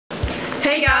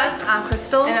Hey guys, I'm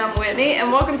Crystal. And I'm Whitney,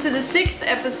 and welcome to the 6th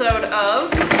episode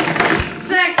of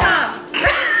Snack Time!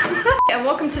 And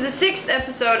welcome to the 6th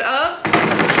episode of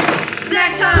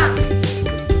Snack Time!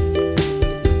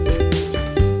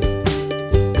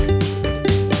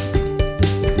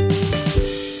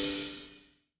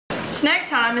 Snack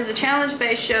Time is a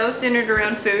challenge-based show centered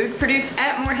around food, produced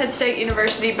at Morehead State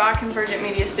University by Convergent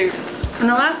Media students. In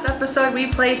the last episode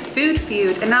we played Food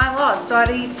Feud and I lost, so I had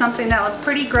to eat something that was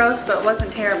pretty gross but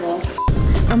wasn't terrible.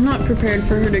 I'm not prepared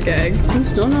for her to gag. I'm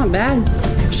still not bad.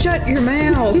 Shut your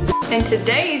mouth. And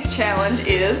today's challenge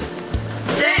is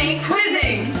Thanks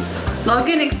Quizzing!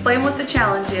 Logan, explain what the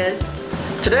challenge is.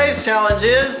 Today's challenge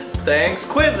is Thanks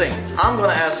Quizzing. I'm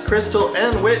going to ask Crystal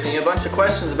and Whitney a bunch of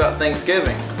questions about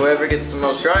Thanksgiving. Whoever gets the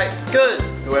most right, good.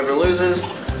 Whoever loses,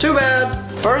 too bad.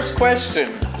 First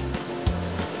question.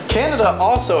 Canada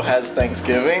also has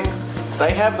Thanksgiving.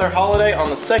 They have their holiday on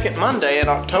the second Monday in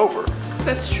October.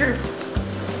 That's true.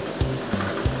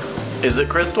 Is it,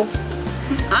 Crystal?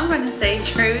 I'm going to say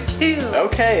true too.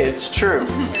 Okay, it's true.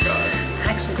 Oh my god.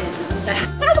 I actually didn't know that.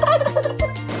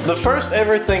 The first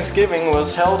ever Thanksgiving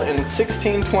was held in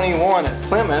 1621 at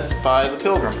Plymouth by the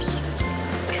Pilgrims.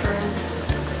 True.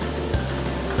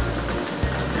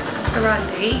 The wrong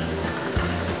date.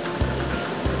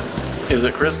 Is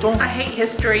it, Crystal? I hate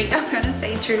history. I'm going to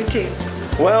say true too.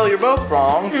 Well, you're both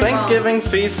wrong. Thanksgiving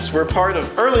feasts were part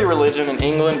of early religion in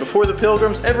England before the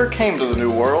Pilgrims ever came to the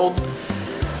New World.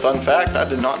 Fun fact, I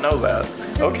did not know that.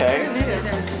 Okay.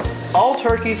 All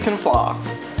turkeys can fly.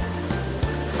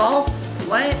 False.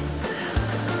 What?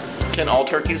 Can all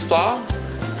turkeys fly?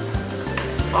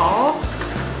 False?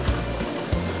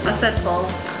 I said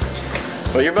false.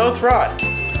 Well, you're both right.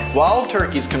 Wild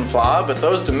turkeys can fly, but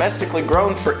those domestically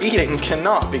grown for eating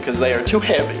cannot because they are too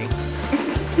heavy.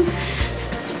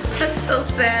 That's so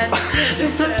sad.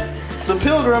 It's sad. The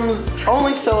Pilgrims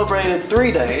only celebrated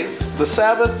 3 days: the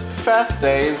Sabbath, fast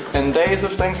days, and days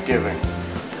of Thanksgiving.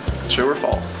 True or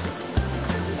false?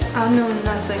 I know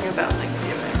nothing about Thanksgiving.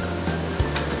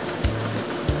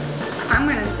 I'm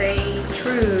going to say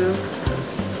true.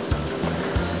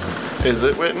 Is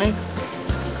it, Whitney?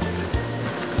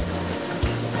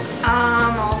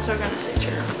 I'm also gonna say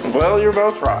true. Well, you're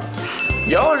both right.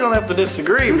 Y'all are gonna have to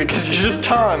disagree because you're just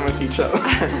tying with each other.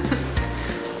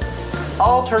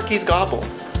 All turkeys gobble.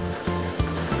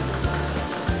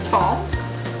 False.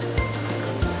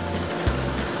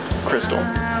 Crystal.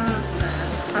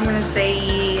 I'm going to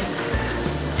say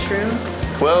true.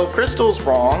 Well, Crystal's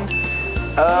wrong.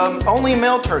 Only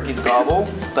male turkeys gobble.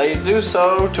 They do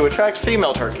so to attract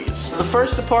female turkeys. The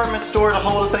first department store to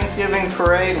hold a Thanksgiving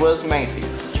parade was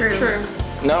Macy's. True. True.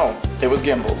 No, it was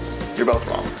Gimbel's. You're both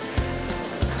wrong.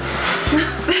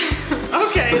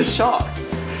 Okay. The shock.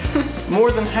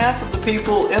 More than half of the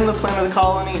people in the Plymouth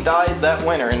colony died that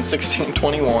winter in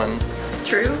 1621.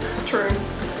 True. True.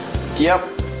 Yep.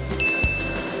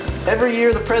 Every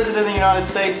year, the President of the United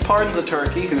States pardons a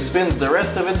turkey who spends the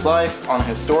rest of its life on a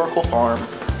historical farm.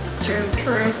 True.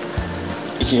 True.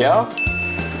 Yeah?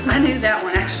 I knew that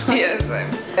one actually. Yeah, same.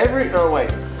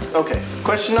 Okay.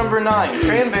 Question number 9.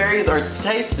 Cranberries are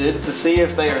tasted to see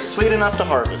if they are sweet enough to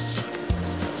harvest.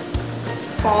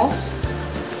 False.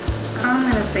 I'm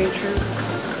going to say true.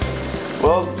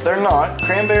 Well, they're not.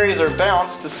 Cranberries are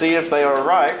bounced to see if they are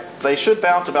ripe. They should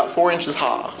bounce about 4 inches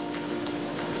high.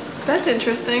 That's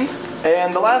interesting.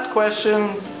 And the last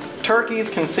question, turkeys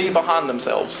can see behind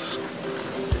themselves.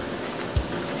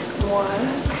 What?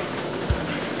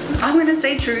 I'm going to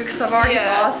say true because I've already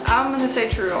lost. I'm gonna say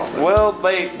true also. Well,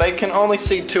 they can only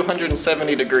see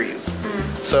 270 degrees.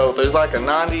 So there's like a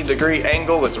 90-degree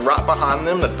angle that's right behind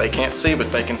them that they can't see,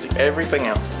 but they can see everything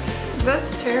else.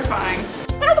 That's terrifying.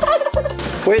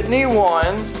 Whitney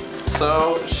won,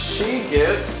 so she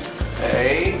gets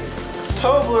a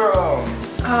Toblerone.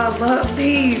 I love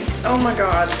these. Oh my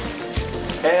god.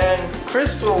 And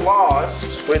Crystal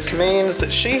lost, which means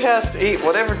that she has to eat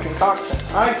whatever concoction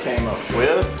I came up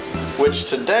with, which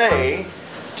today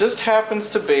just happens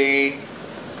to be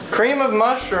cream of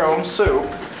mushroom soup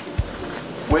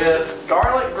with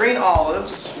garlic, green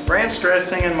olives, ranch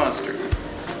dressing, and mustard.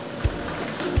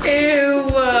 Ew.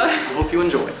 I hope you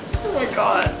enjoy it. Oh my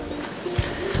god.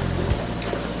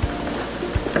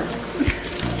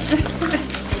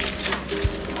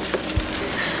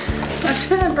 I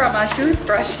should have brought my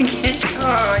toothbrush again.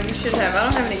 Oh, you should have. I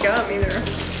don't have any gum either.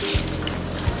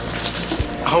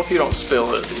 I hope you don't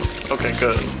spill it. Okay,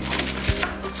 good.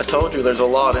 I told you there's a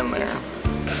lot in there.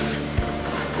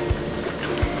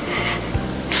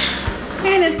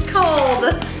 And it's cold.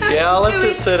 Yeah, I left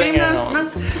it sitting out.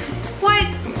 What?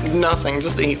 Nothing,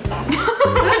 just eat.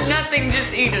 Nothing,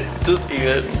 just eat it. Just eat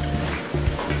it.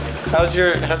 How's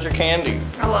your candy?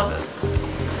 I love it.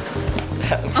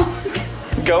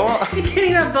 Go on. You didn't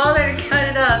even bother to cut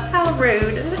it up. How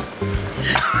rude.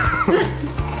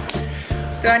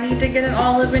 Do I need to get an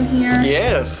olive in here?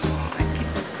 Yes.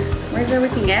 Where's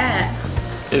everything at?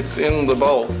 It's in the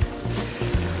bowl.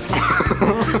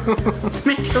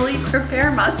 Mentally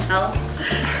prepare myself.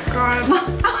 God.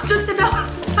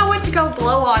 I went to go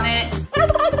blow on it.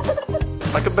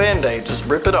 Like a band-aid, just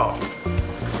rip it off.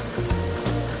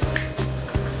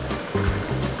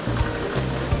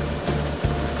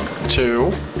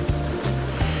 Two.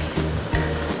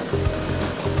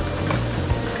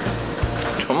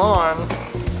 Come on.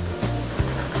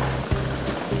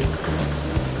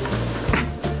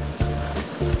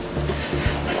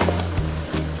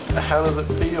 How does it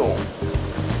feel?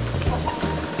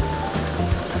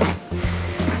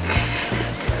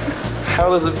 How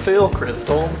does it feel,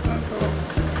 Crystal?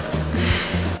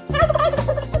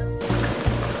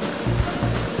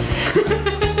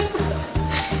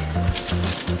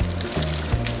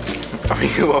 Are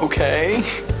you okay?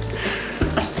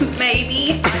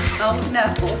 Maybe. I don't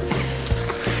know.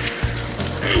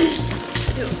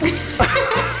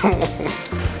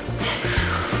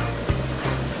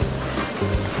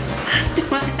 Do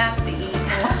I have to eat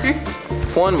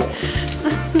more? One more.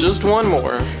 Just one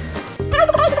more.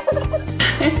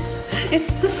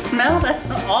 It's the smell that's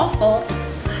awful.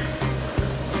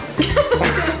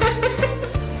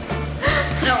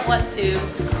 I don't want to.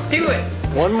 Do it.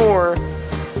 One more.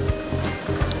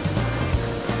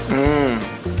 Mmm.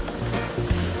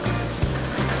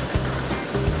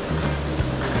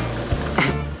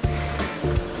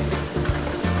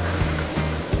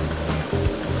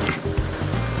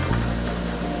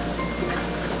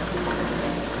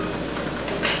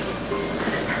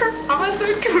 Her eyes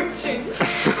are twitching.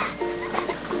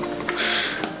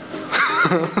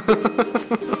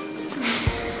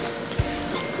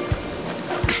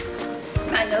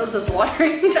 My nose is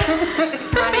watering.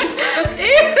 It's running.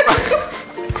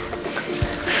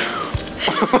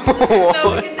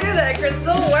 No, we can do that,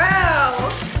 Crystal. Wow.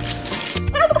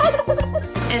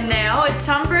 And now it's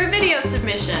time for a video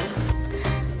submission.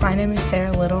 My name is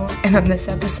Sarah Little, and on this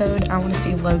episode, I want to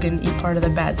see Logan eat part of the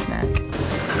bad snack.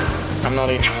 I'm not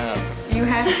eating that. You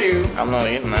have to. I'm not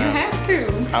eating You that. have to.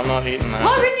 I'm not eating that.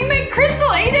 Logan, you made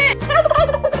Crystal eat it. I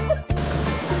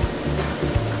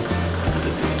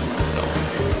did this to myself.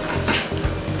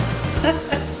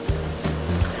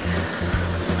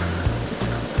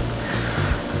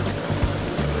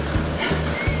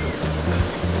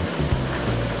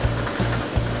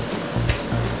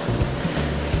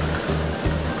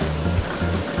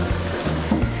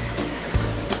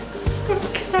 Where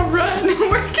can I run?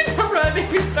 Where can I run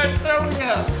if you start throwing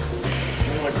up?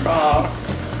 I'm gonna cry.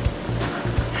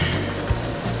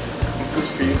 This is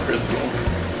for you, Crystal.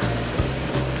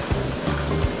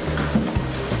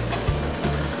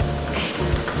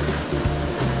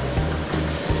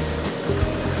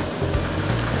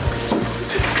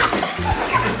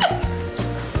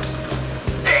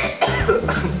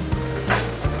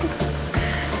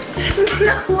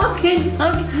 No, Logan,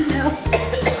 no.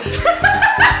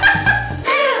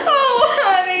 Oh,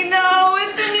 honey, no,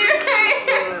 it's in your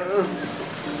hair.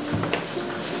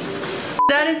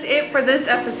 That is it for this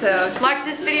episode. Like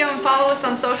this video and follow us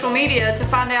on social media to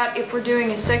find out if we're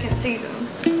doing a second season.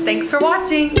 Thanks for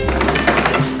watching.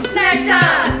 Snack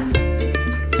time!